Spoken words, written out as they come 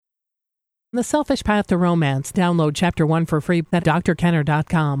The Selfish Path to Romance. Download Chapter 1 for free at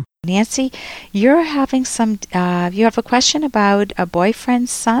drkenner.com. Nancy, you're having you have a question about a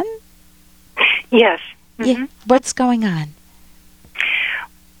boyfriend's son? Yes. Mm-hmm. Yeah. What's going on?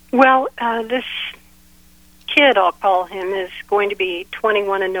 Well, this kid, I'll call him, is going to be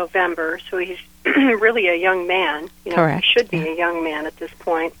 21 in November, so he's really a young man. Correct. He should be a young man at this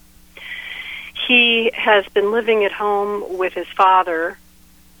point. He has been living at home with his father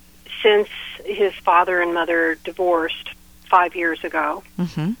since his father and mother divorced 5 years ago.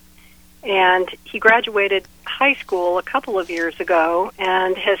 Mm-hmm. And he graduated high school a couple of years ago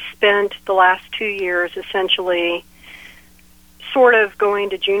and has spent the last 2 years essentially sort of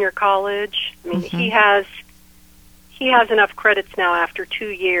going to junior college. I mean, he has enough credits now after 2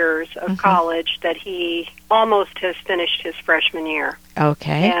 years of college that he almost has finished his freshman year.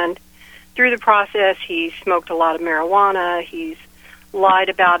 Okay. And through the process, he's smoked a lot of marijuana. He's lied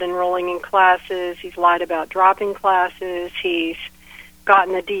about enrolling in classes. He's lied about dropping classes. He's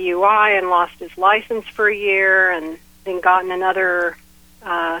gotten a DUI and lost his license for a year, and then gotten another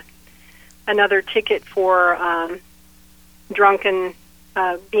ticket for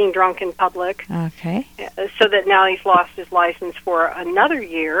being drunk in public. Okay. So that now he's lost his license for another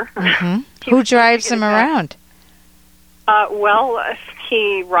year. Who drives him around? Well,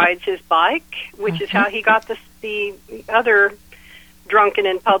 he rides his bike, which is how he got the other drunken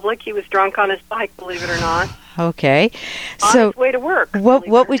in public. He was drunk on his bike, believe it or not. Okay. On So his way to work.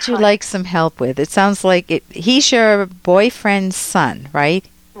 what would you like some help with? It sounds like he's your boyfriend's son, right?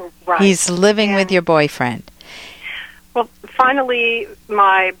 Right. He's living with your boyfriend. Well, finally,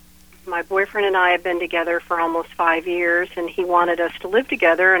 my boyfriend and I have been together for almost 5 years, and he wanted us to live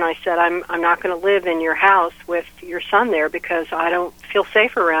together, and I said, I'm not going to live in your house with your son there because I don't feel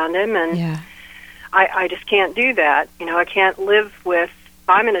safe around him, and I just can't do that. I can't live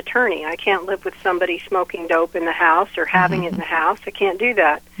I'm an attorney. I can't live with somebody smoking dope in the house or having it in the house. I can't do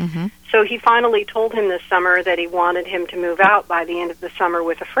that. So he finally told him this summer that he wanted him to move out by the end of the summer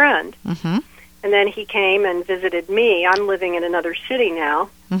with a friend. And then he came and visited me. I'm living in another city now,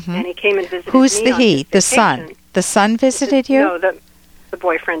 and he came and visited Who's me. the on he? his The son? vacation. The son visited you? No, the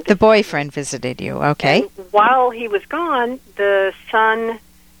boyfriend. The boyfriend visited you. Okay. And while he was gone, the son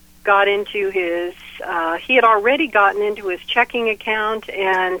got into his. He had already gotten into his checking account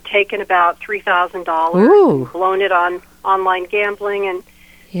and taken about $3,000, blown it on online gambling, and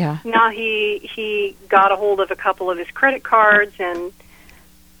now he got a hold of a couple of his credit cards and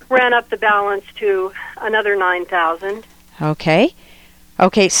ran up the balance to another $9,000. Okay.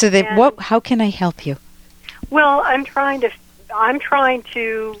 So then, how can I help you? Well, I'm trying to,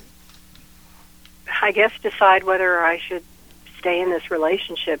 I guess, decide whether I should stay in this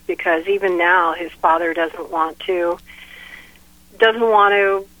relationship, because even now his father doesn't want to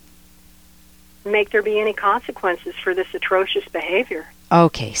make there be any consequences for this atrocious behavior.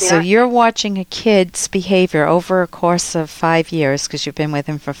 Okay, so you're watching a kid's behavior over a course of 5 years, because you've been with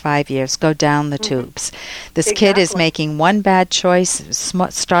him for 5 years, go down the tubes. This kid is making one bad choice,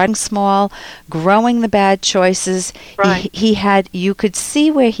 starting small, growing the bad choices. Right. You could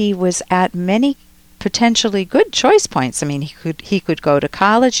see where he was at many potentially good choice points. I mean, he could go to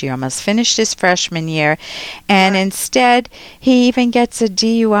college. He almost finished his freshman year, and instead he even gets a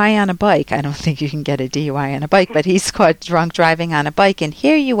DUI on a bike. I don't think you can get a DUI on a bike, but he's caught drunk driving on a bike. And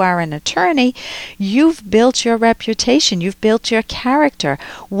here you are, an attorney. You've built your reputation. You've built your character.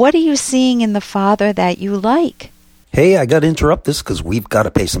 What are you seeing in the father that you like? Hey, I got to interrupt this because we've got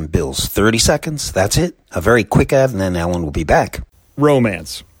to pay some bills. 30 seconds, that's it. A very quick ad, and then Ellen will be back.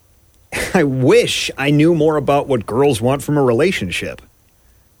 Romance. I wish I knew more about what girls want from a relationship.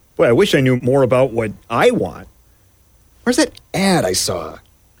 Boy, I wish I knew more about what I want. Where's that ad I saw?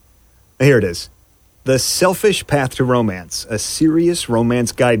 Here it is. The Selfish Path to Romance, a serious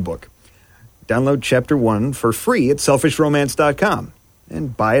romance guidebook. Download Chapter 1 for free at selfishromance.com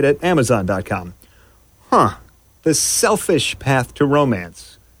and buy it at amazon.com. The Selfish Path to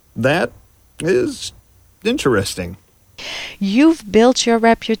Romance. That is interesting. You've built your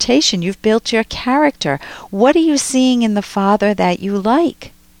reputation. You've built your character. What are you seeing in the father that you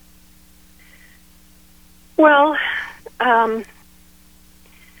like? Well,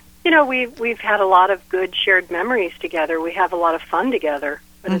 we've had a lot of good shared memories together. We have a lot of fun together.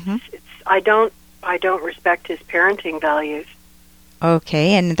 But I don't respect his parenting values.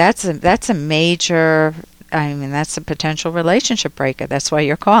 Okay, and that's a major. I mean, that's a potential relationship breaker. That's why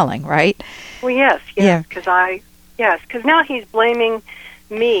you're calling, right? Well, yes, because now he's blaming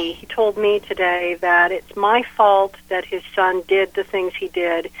me. He told me today that it's my fault that his son did the things he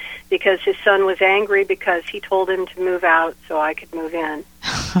did because his son was angry because he told him to move out so I could move in.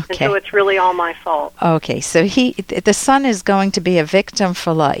 Okay. And so it's really all my fault. Okay, so the son is going to be a victim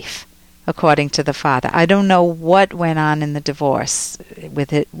for life, according to the father. I don't know what went on in the divorce with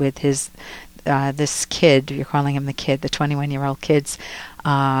his this kid. You're calling him the kid, the 21-year-old kid's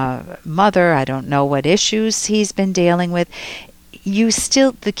mother. I don't know what issues he's been dealing with.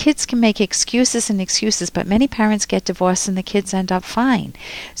 The kids can make excuses and excuses, but many parents get divorced and the kids end up fine.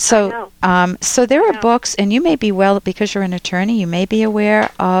 So, so there are books, and you may be because you're an attorney, you may be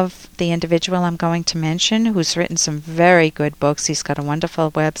aware of the individual I'm going to mention who's written some very good books. He's got a wonderful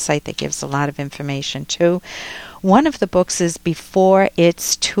website that gives a lot of information too. One of the books is Before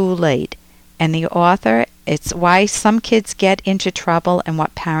It's Too Late, and the author, it's Why Some Kids Get Into Trouble and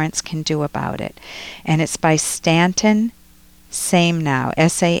What Parents Can Do About It. And it's by Stanton Samenow,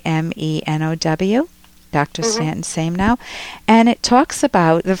 Samenow, Dr. Stanton Samenow. And it talks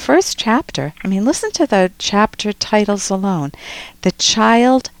about the first chapter. I mean, listen to the chapter titles alone. The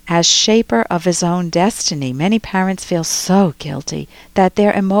child as shaper of his own destiny. Many parents feel so guilty that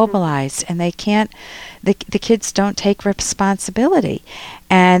they're immobilized and they can't, the kids don't take responsibility.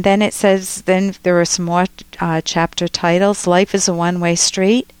 And then it says, then there are some more chapter titles. Life is a one-way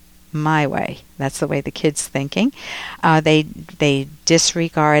street. My way. That's the way the kid's thinking. They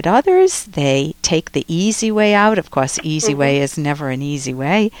disregard others. They take the easy way out. Of course, easy way is never an easy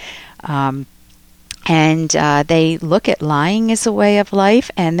way. And they look at lying as a way of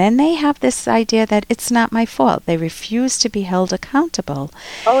life, and then they have this idea that it's not my fault. They refuse to be held accountable.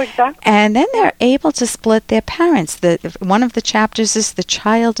 Oh, exactly. And then they're able to split their parents. One of the chapters is the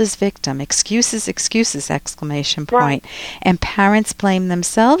child is victim. Excuses, excuses, exclamation point. Right. And parents blame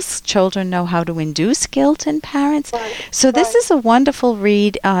themselves. Children know how to induce guilt in parents. Right. So this is a wonderful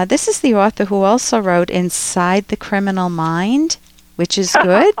read. This is the author who also wrote Inside the Criminal Mind, which is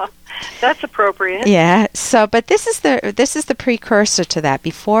good. That's appropriate. Yeah. So, but this is the precursor to that.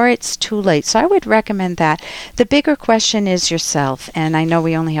 Before It's Too Late. So I would recommend that. The bigger question is yourself, and I know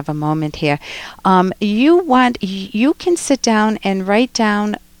we only have a moment here. You can sit down and write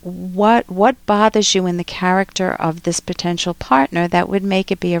down what bothers you in the character of this potential partner that would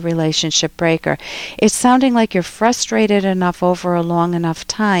make it be a relationship breaker. It's sounding like you're frustrated enough over a long enough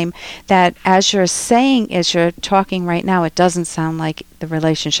time that as you're talking right now, it doesn't sound like the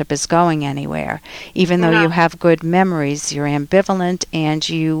relationship is going anywhere. Even though you have good memories, you're ambivalent, and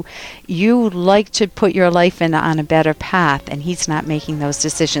you like to put your life on a better path, and he's not making those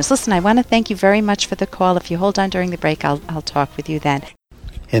decisions. Listen, I want to thank you very much for the call. If you hold on during the break, I'll talk with you then.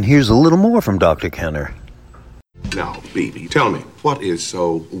 And here's a little more from Dr. Kenner. Now, Bibi, tell me, what is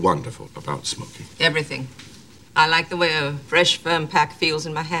so wonderful about smoking? Everything. I like the way a fresh, firm pack feels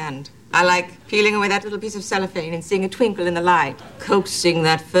in my hand. I like peeling away that little piece of cellophane and seeing a twinkle in the light, coaxing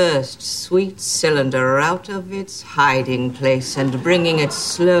that first sweet cylinder out of its hiding place and bringing it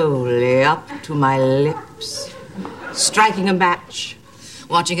slowly up to my lips, striking a match,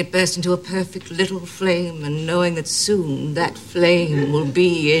 watching it burst into a perfect little flame and knowing that soon that flame will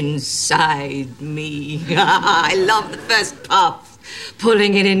be inside me. I love the first puff,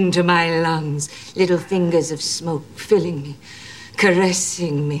 pulling it into my lungs, little fingers of smoke filling me,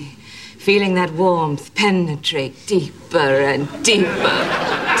 caressing me, feeling that warmth penetrate deeper and deeper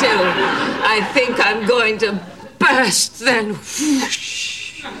till I think I'm going to burst, then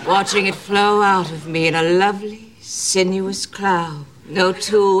whoosh, watching it flow out of me in a lovely, sinuous cloud. No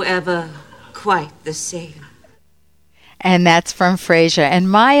two ever quite the same. And that's from Fraser. And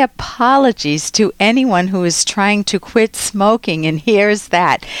my apologies to anyone who is trying to quit smoking. And here's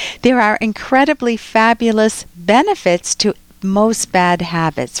that. There are incredibly fabulous benefits to most bad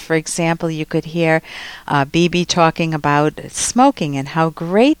habits. For example, you could hear Bibi talking about smoking and how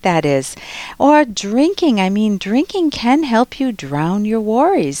great that is. Or drinking. I mean, drinking can help you drown your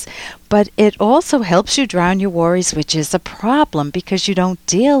worries. But it also helps you drown your worries, which is a problem because you don't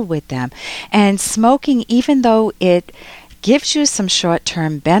deal with them. And smoking, even though it gives you some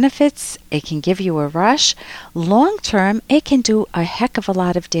short-term benefits, it can give you a rush. Long-term, it can do a heck of a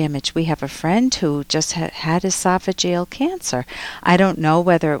lot of damage. We have a friend who just had esophageal cancer. I don't know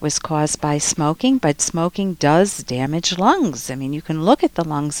whether it was caused by smoking, but smoking does damage lungs. I mean, you can look at the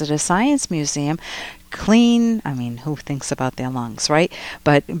lungs at a science museum. Clean, I mean, who thinks about their lungs, right?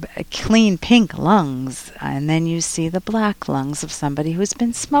 But clean pink lungs, and then you see the black lungs of somebody who's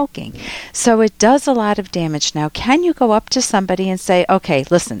been smoking. So it does a lot of damage. Now, can you go up to somebody and say, okay,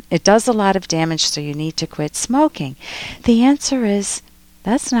 listen, it does a lot of damage, so you need to quit smoking? The answer is,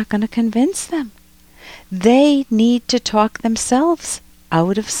 that's not going to convince them. They need to talk themselves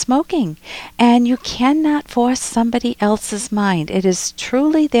out of smoking. And you cannot force somebody else's mind. It is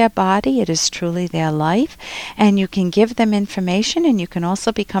truly their body. It is truly their life. And you can give them information, and you can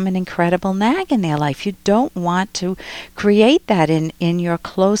also become an incredible nag in their life. You don't want to create that in your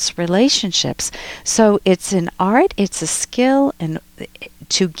close relationships. So it's an art, it's a skill, and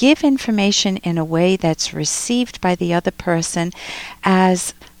to give information in a way that's received by the other person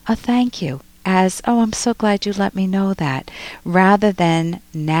as a thank you, as, oh, I'm so glad you let me know that, rather than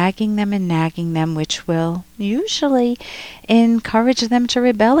nagging them, which will usually encourage them to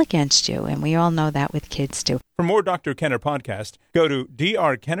rebel against you. And we all know that with kids too. For more Dr. Kenner podcast, go to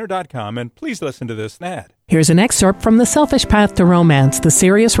drkenner.com and please listen to this ad. Here's an excerpt from The Selfish Path to Romance, the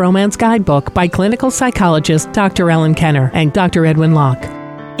Serious Romance Guidebook by clinical psychologist Dr. Ellen Kenner and Dr. Edwin Locke.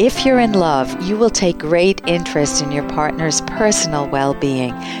 If you're in love, you will take great interest in your partner's personal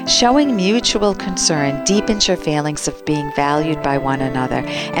well-being. Showing mutual concern deepens your feelings of being valued by one another,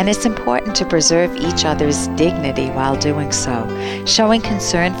 and it's important to preserve each other's dignity while doing so. Showing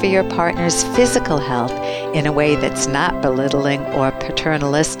concern for your partner's physical health in a way that's not belittling or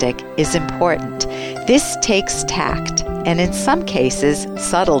paternalistic is important. This takes tact, and in some cases,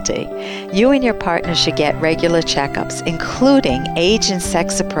 subtlety. You and your partner should get regular checkups, including age and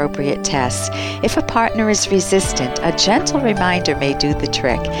sex-appropriate tests. If a partner is resistant, a gentle reminder may do the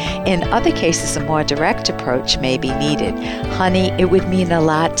trick. In other cases, a more direct approach may be needed. Honey, it would mean a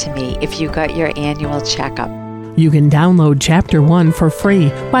lot to me if you got your annual checkup. You can download Chapter 1 for free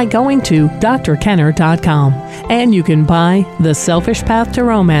by going to drkenner.com. And you can buy The Selfish Path to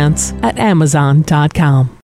Romance at amazon.com.